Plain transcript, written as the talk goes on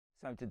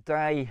So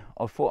today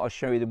I thought I'd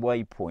show you the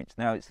waypoints.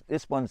 Now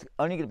this one's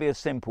only going to be a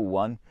simple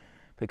one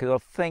because I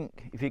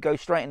think if you go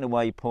straight into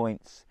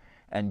waypoints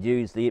and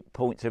use the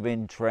points of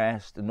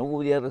interest and all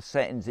the other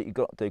settings that you've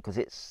got to do, because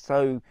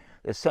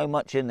there's so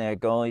much in there,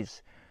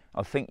 guys,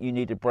 I think you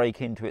need to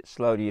break into it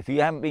slowly. If you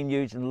haven't been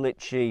using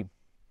Litchi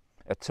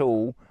at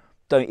all,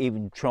 don't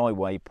even try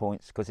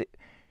waypoints, because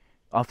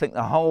I think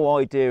the whole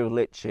idea of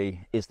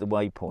Litchi is the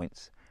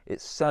waypoints.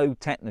 It's so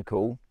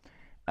technical,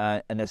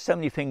 and there's so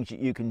many things that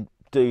you can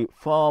do,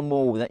 far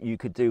more than you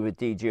could do with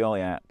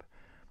DJI app.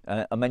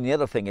 I mean, the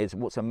other thing is,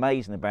 what's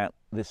amazing about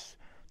this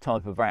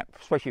type of app,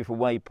 especially for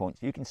waypoints,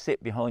 you can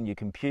sit behind your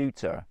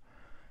computer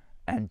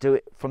and do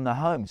it from the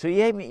home. So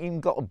you haven't even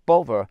got to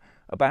bother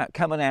about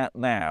coming out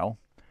now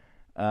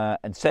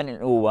and setting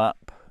it all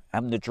up,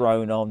 having the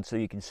drone on so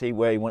you can see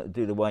where you want to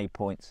do the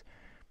waypoints.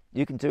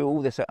 You can do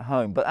all this at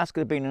home, but that's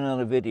going to be in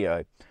another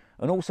video.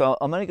 And also,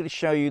 I'm only going to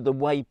show you the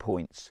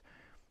waypoints.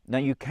 Now,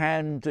 you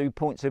can do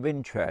points of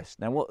interest.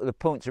 Now, what the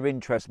points of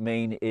interest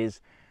mean is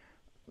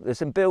there's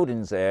some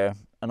buildings there,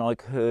 and I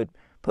could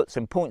put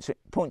some points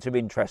of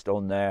interest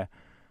on there.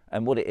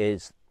 And what it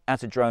is,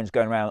 as the drone's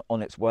going around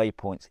on its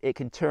waypoints, it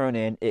can turn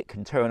in, it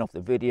can turn off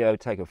the video,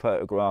 take a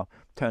photograph,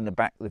 turn the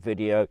back of the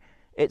video.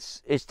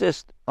 It's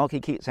just, I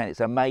can keep saying, it's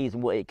amazing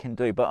what it can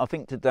do. But I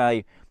think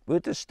today we'll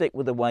just stick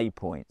with the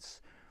waypoints,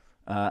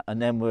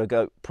 and then we'll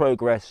go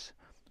progress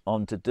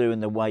on to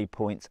doing the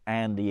waypoints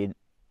and the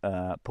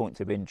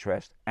points of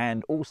interest,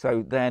 and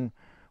also then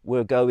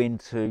we'll go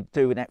into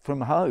doing that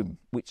from home,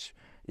 which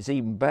is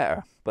even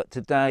better. But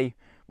today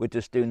we're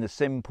just doing the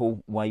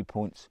simple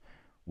waypoints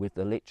with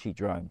the Litchi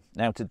drone.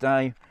 Now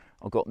today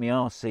I've got my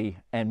RC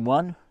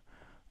N1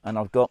 and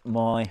I've got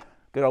my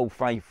good old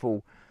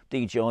faithful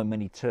DJI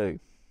Mini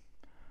 2.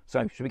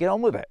 So should we get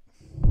on with it?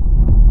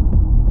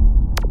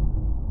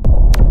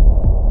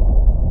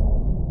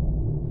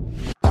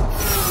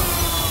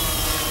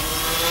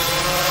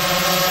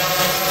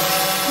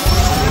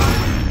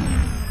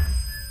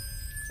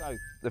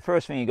 The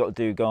first thing you've got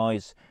to do,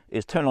 guys,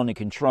 is turn on the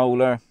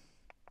controller,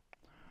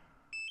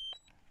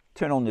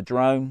 turn on the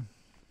drone,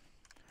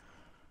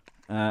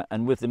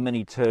 and with the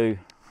Mini 2,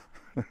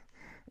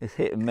 it's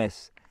hit and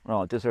miss.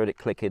 Right, just heard it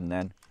click in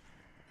then.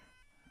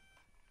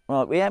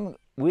 Right, we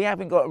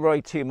haven't got to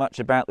worry too much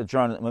about the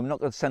drone at the moment. We're not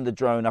going to send the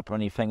drone up or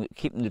anything,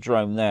 keeping the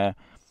drone there,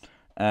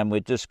 and we're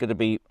just going to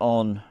be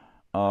on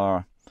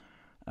our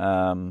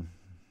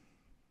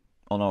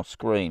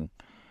screen.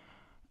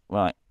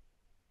 Right.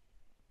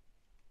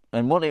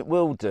 And what it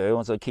will do,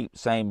 as I keep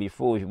saying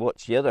before, if you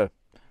watch the other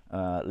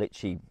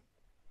Litchi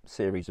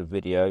series of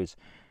videos,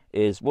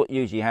 is what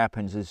usually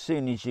happens as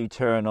soon as you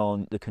turn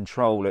on the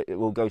controller, it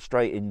will go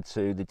straight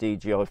into the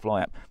DJI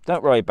Fly app.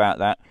 Don't worry about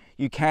that.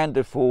 You can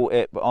default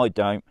it, but I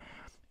don't.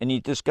 And you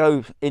just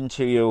go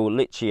into your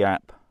Litchi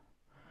app.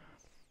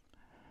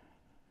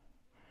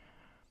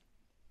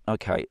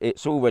 Okay,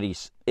 it's already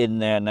in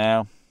there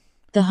now.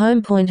 The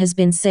home point has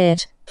been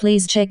set.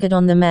 Please check it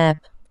on the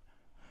map.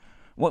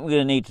 What we're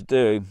going to need to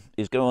do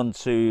is go on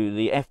to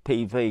the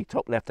FPV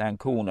top left hand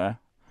corner,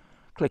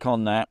 click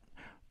on that,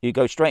 you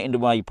go straight into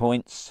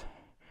waypoints,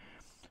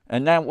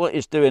 and now what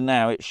it's doing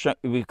now,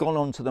 we've gone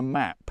onto the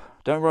map.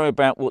 Don't worry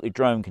about what the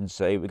drone can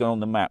see, we've gone on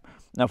the map.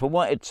 Now if I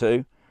wanted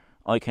to,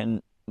 I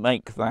can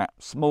make that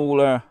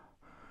smaller,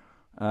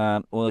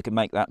 or I can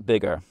make that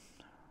bigger.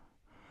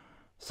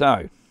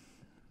 So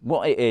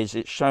what it is,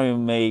 it's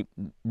showing me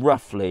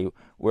roughly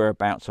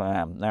whereabouts I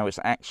am. Now it's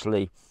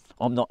actually,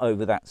 I'm not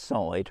over that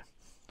side,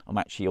 I'm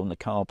actually on the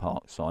car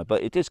park side,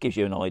 but it just gives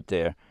you an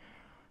idea.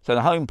 So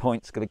the home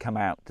point's going to come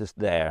out just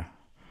there,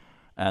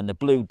 and the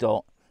blue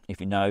dot, if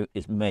you know,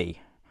 is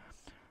me.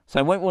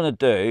 So what we want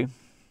to do,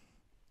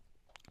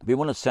 we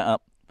want to set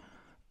up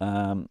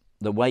the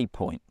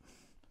waypoint,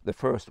 the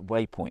first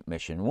waypoint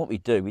mission. What we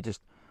do, we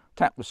just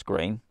tap the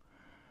screen.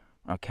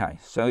 Okay,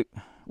 so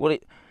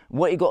what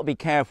you got to be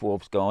careful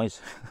of,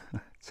 guys,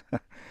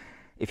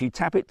 if you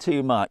tap it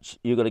too much,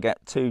 you're going to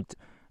get two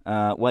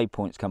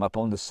waypoints come up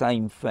on the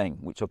same thing,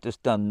 which I've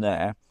just done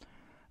there.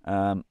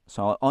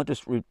 So I'll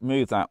just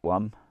remove that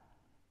one,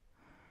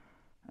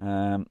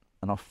 and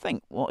I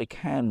think what I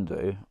can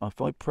do,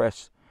 if I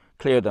press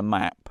clear the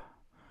map,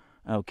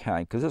 okay,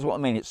 because that's what I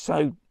mean, it's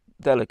so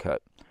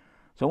delicate.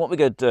 So what we're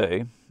going to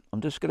do, I'm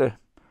just going to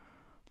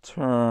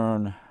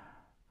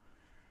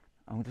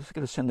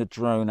send the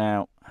drone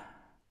out.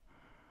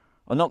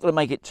 I'm not going to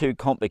make it too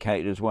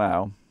complicated as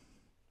well.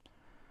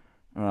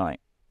 Right,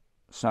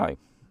 so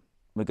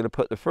we're going to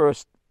put the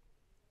first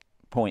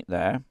point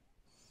there,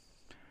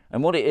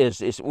 and what it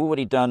is, it's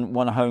already done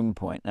one home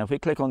point. Now if we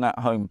click on that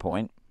home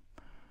point,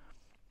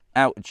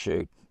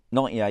 altitude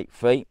 98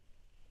 feet,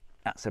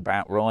 that's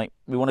about right.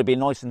 We want to be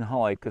nice and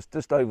high, because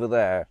just over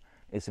there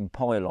is some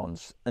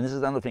pylons, and this is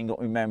another thing you've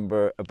got to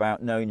remember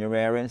about knowing your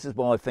area, and this is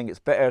why I think it's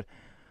better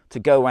to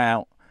go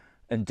out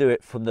and do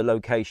it from the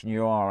location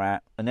you are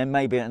at, and then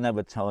maybe at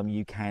another time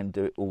you can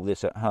do all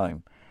this at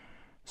home.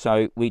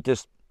 So we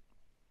just,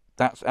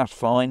 that's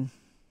fine.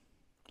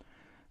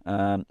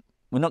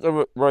 We're not going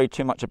to worry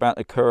too much about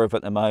the curve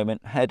at the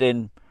moment.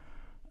 Heading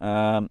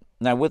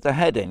Now with the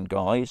heading,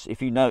 guys,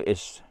 if you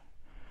notice,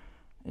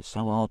 it's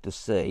so hard to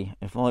see.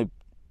 If I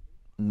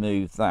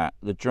move that,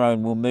 the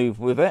drone will move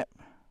with it.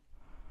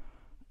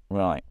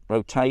 Right,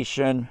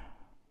 rotation.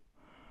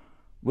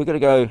 We're going to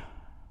go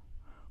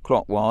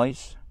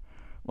clockwise.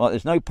 Right,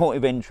 there's no point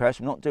of interest.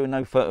 We're not doing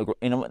no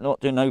not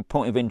doing no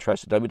point of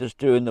interest today. We're just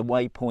doing the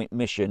Waypoint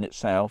mission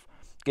itself.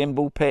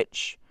 Gimbal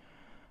pitch.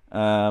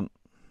 We're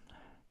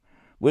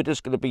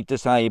just going to be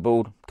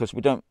disabled because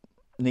we don't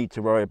need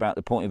to worry about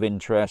the point of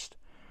interest.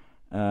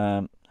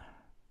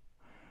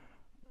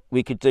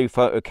 We could do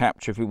photo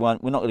capture if we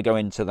want. We're not going to go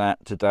into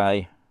that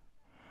today.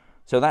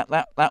 So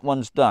that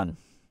one's done.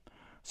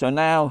 So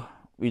now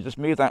we just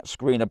move that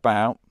screen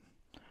about.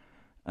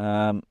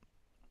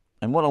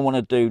 And what I want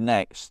to do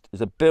next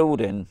is a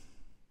building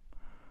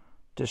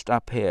just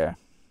up here.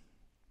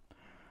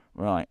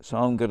 Right, so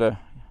I'm going to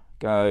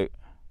go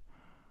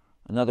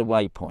another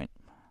waypoint.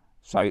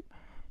 So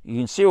you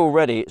can see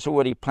already, it's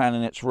already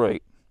planning its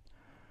route.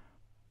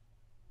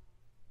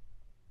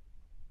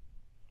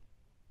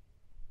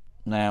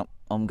 Now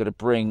I'm going to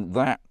bring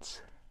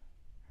that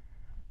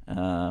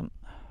to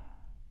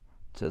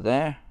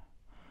there.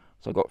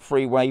 So I've got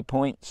 3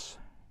 waypoints.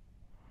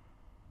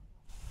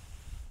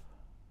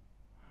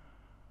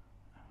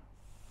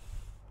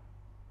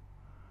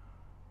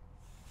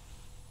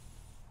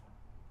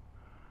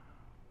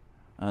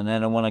 And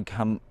then I want to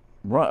come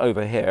right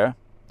over here.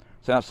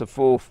 So that's the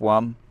 4th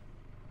one.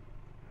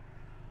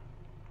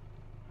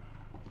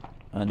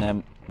 And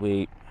then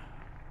we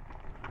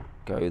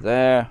go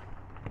there.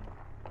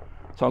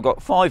 So I've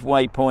got 5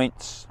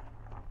 waypoints.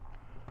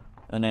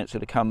 And then it's going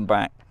to come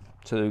back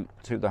to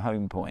the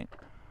home point.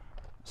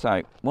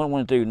 So what I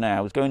want to do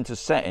now is go into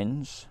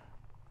settings.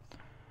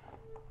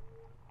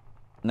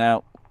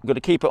 Now I'm going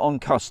to keep it on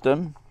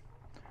custom.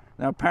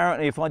 Now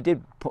apparently if I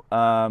did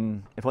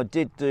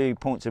do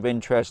points of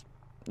interest,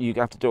 you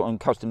have to do it on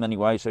custom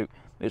anyway, so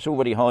it's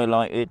already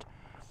highlighted.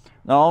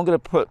 Now I'm going to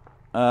put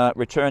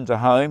return to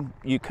home.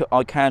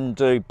 I can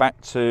do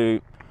back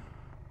to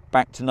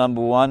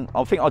number 1.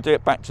 I think I'll do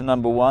it back to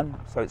number 1,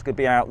 so it's going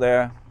to be out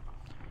there.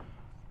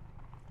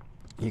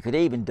 You could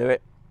even do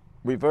it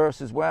reverse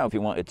as well if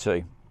you wanted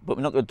to, but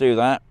we're not going to do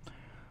that.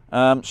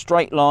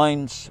 Straight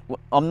lines,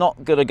 I'm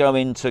not going to go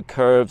into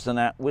curves and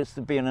that. This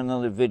will be in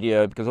another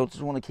video because I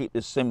just want to keep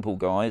this simple,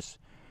 guys.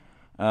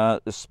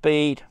 The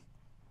speed,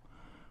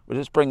 we'll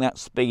just bring that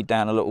speed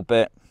down a little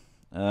bit.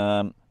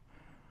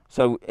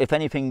 So if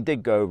anything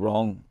did go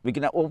wrong, we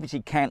can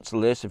obviously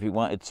cancel this if you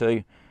wanted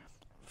to.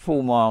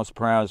 4 miles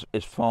per hour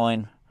is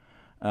fine.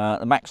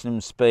 The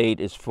maximum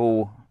speed is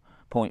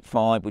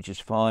 4.5, which is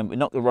fine. We're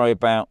not going to worry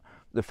about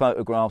the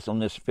photographs on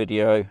this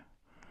video.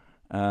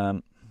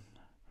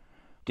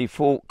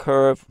 Default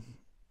curve,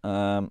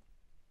 75%,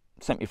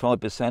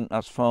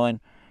 that's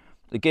fine.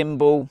 The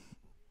gimbal,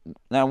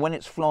 now when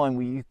it's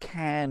flying, you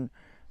can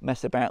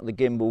mess about the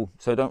gimbal,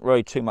 so don't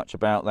worry too much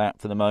about that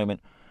for the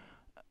moment.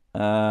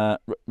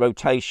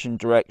 Rotation,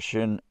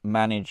 direction,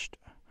 managed,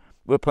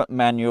 we'll put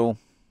manual.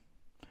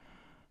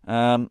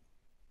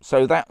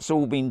 So that's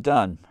all been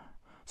done.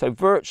 So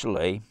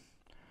virtually,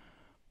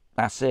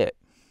 that's it.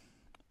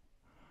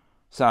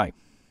 So,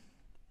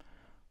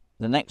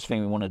 the next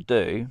thing we want to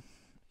do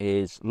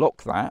is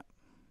lock that.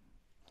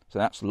 So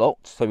that's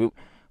locked. So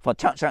if I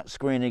touch that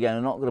screen again,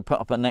 I'm not going to put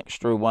up an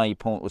extra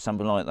waypoint or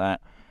something like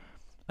that.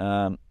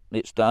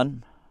 It's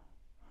done.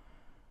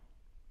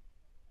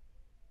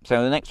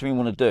 So the next thing we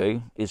want to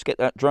do is get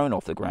that drone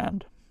off the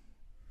ground.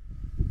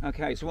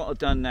 Okay, so what I've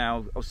done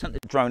now, I've sent the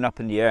drone up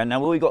in the air.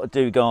 Now all you've got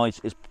to do, guys,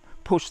 is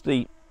push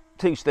the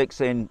 2 sticks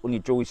in on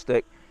your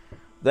joystick.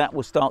 That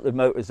will start the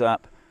motors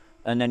up,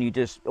 and then you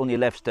just, on your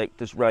left stick,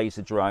 just raise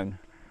the drone.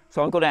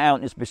 So I've got it out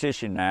in this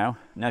position now.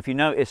 Now if you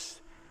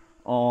notice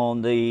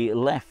on the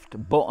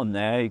left bottom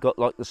there, you've got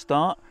like the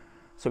start.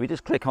 So we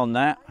just click on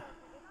that,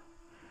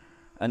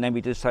 and then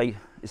we just say,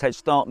 it says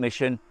start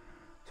mission.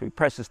 So we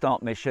press the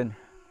start mission.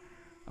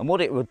 And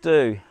what it will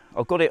do,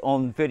 I've got it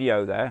on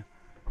video there.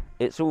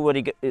 It's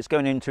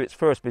going into its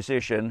first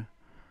position.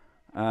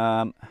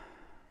 So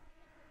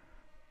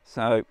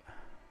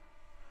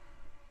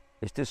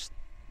it's just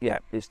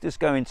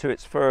going to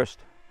its first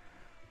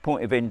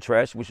point of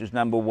interest, which is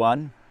number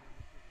 1.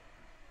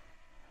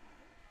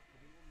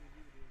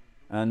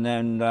 And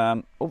then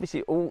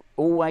obviously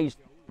always,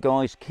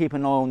 guys, keep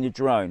an eye on your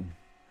drone,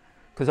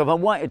 because if I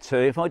wanted to,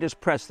 if I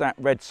just press that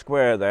red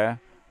square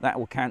there, that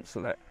will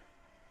cancel it.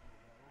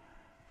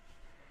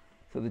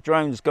 So the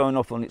drone's going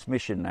off on its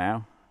mission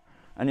now,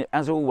 and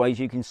as always,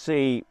 you can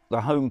see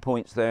the home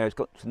points there. It's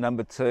got to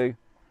number 2.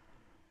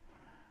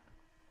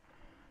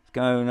 It's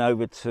going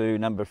over to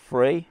number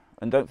 3,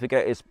 and don't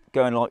forget it's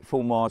going like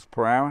 4 miles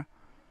per hour.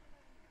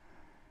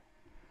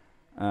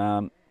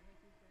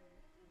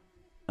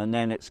 And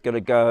then it's going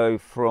to go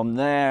from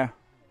there.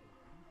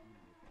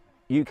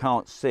 You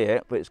can't see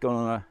it, but it's gone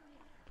on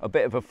a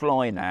bit of a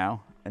fly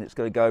now, and it's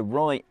going to go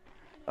right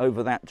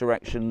over that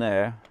direction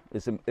there.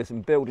 There's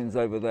some buildings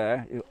over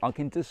there. I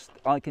can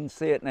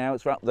see it now.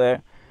 It's up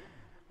there.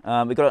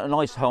 We've got a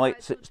nice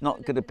height, so it's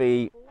not going to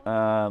be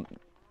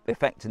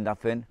affecting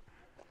nothing.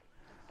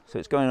 So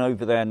it's going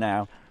over there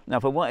now. Now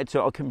if I wanted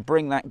to, I can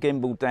bring that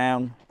gimbal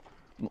down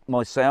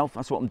myself.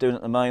 That's what I'm doing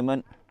at the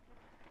moment.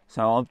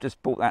 So I've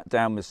just brought that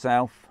down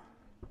myself.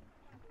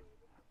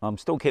 I'm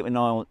still keeping an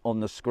eye on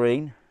the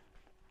screen.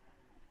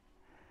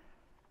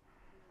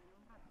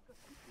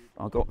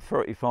 I've got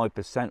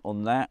 35%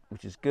 on that,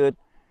 which is good.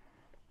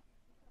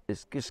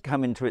 It's just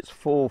coming to its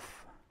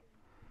 4th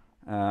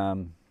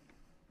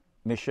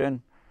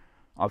mission.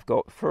 I've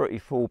got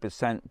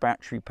 34%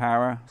 battery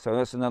power, so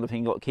that's another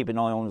thing you've got to keep an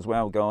eye on as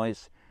well,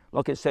 guys.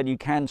 Like I said, you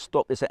can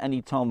stop this at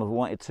any time if I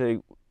wanted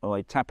to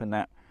by tapping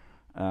that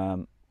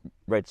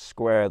red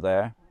square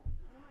there.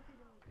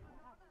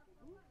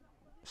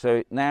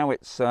 So now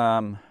it's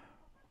sort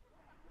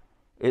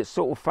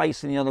of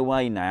facing the other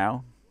way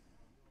now,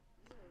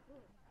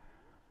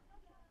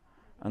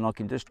 and I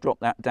can just drop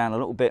that down a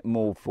little bit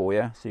more for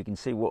you so you can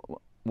see what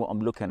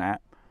I'm looking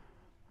at.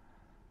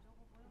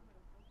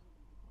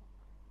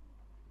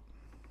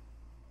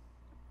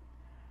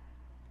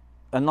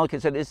 And like I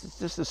said, it's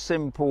just a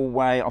simple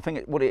way. I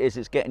think what it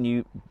is getting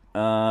you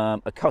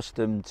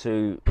accustomed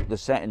to the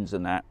settings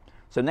and that.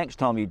 So next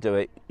time you do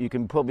it, you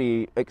can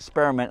probably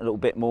experiment a little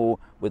bit more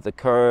with the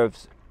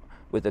curves,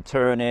 with the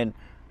turning,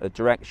 the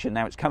direction.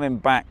 Now it's coming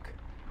back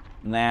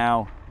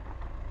now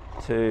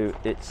to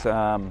its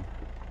home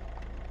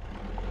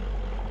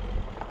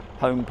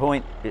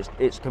point.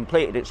 It's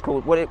completed. It's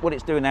called what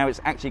it's doing now.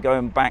 It's actually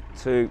going back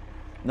to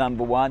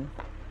 #1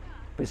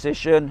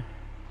 position.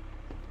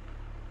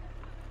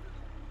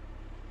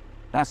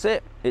 That's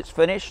it. It's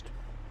finished.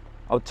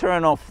 I'll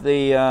turn off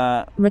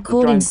the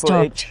recording drone stopped.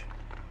 footage.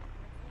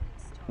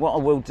 What I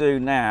will do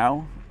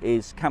now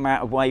is come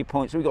out of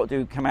Waypoints. We've got to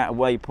do come out of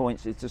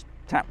Waypoints. It's just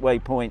tap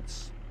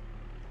Waypoints,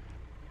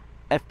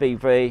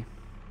 FPV.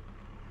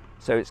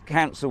 So it's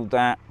cancelled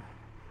that.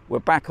 We're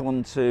back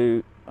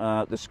onto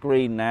the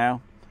screen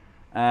now,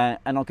 and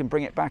I can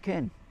bring it back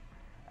in.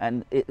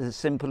 And it's as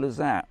simple as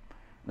that.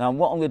 Now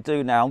what I'm going to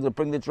do now, I'm going to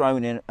bring the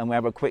drone in and we'll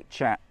have a quick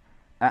chat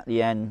at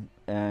the end,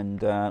 and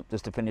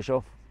just to finish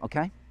off,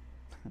 okay?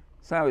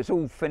 So it's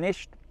all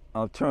finished.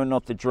 I've turned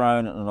off the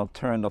drone and I've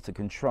turned off the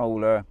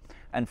controller.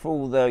 And for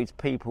all those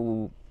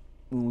people,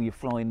 you're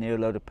flying near a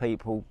load of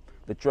people,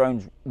 the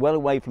drone's well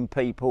away from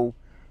people.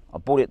 I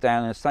brought it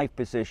down in a safe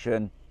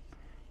position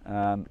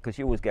because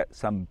you always get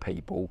some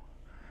people.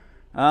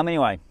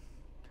 Anyway,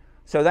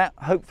 so that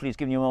hopefully has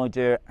given you an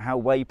idea how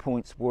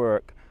Waypoints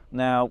work.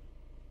 Now,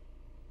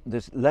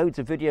 there's loads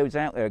of videos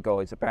out there,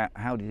 guys, about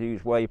how to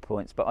use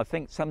Waypoints, but I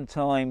think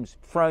sometimes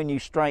throwing you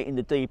straight in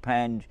the deep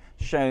end,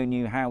 showing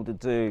you how to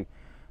do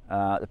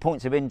the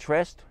points of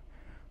interest,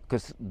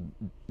 because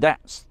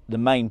that's the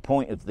main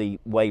point of the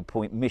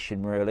Waypoint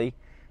mission, really.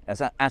 As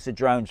the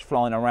drone's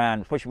flying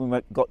around, especially when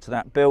we got to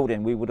that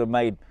building, we would have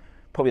made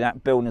probably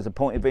that building as a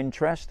point of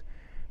interest,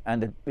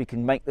 and we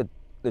can make the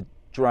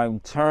drone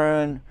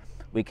turn,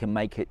 we can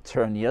make it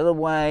turn the other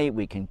way,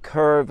 we can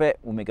curve it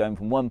when we're going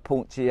from one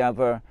point to the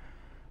other.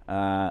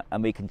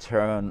 And we can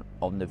turn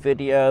on the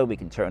video, we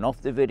can turn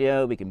off the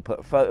video, we can put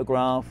a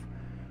photograph.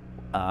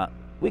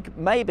 We could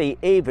maybe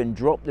even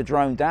drop the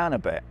drone down a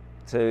bit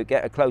to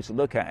get a closer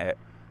look at it.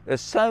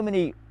 There's so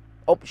many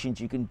options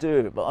you can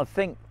do, but I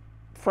think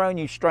throwing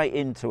you straight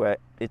into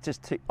it,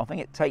 I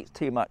think it takes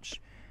too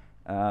much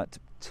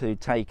to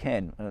take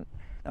in.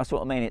 That's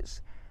what I mean.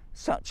 It's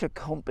such a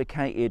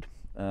complicated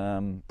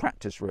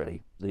practice,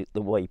 really, the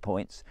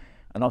Waypoints.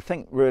 And I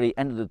think really,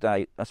 end of the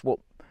day, that's what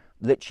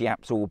Litchi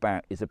app's all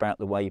about, is about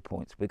the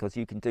Waypoints, because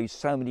you can do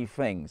so many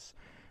things,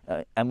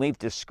 and we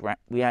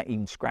haven't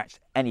even scratched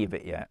any of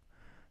it yet.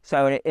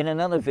 So in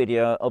another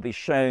video, I'll be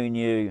showing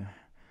you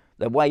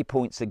the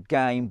Waypoints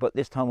again, but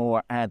this time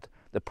I'll add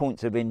the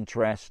points of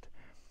interest,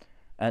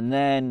 and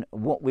then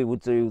what we will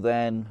do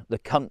then, the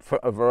comfort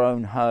of our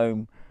own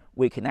home,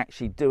 we can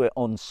actually do it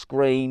on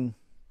screen,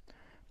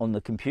 on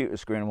the computer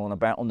screen I'm on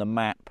about, on the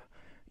map.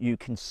 You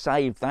can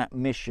save that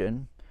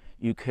mission.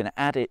 You can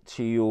add it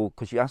to your,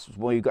 because that's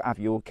why you've got to have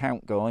your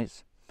account,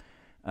 guys.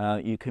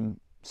 You can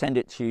send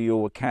it to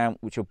your account,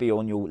 which will be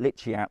on your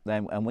Litchi app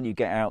then, and when you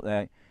get out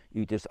there,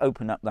 you just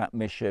open up that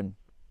mission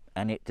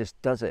and it just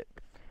does it.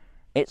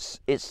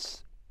 It's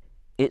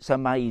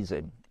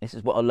amazing. This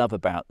is what I love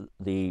about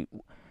the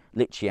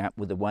Litchi app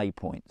with the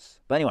Waypoints.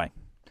 But anyway,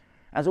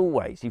 as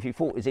always, if you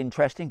thought it was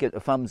interesting, get the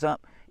thumbs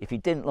up. If you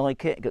didn't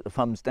like it, get the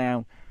thumbs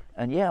down.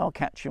 And yeah, I'll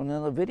catch you on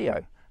another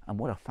video. And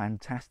what a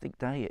fantastic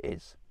day it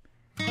is.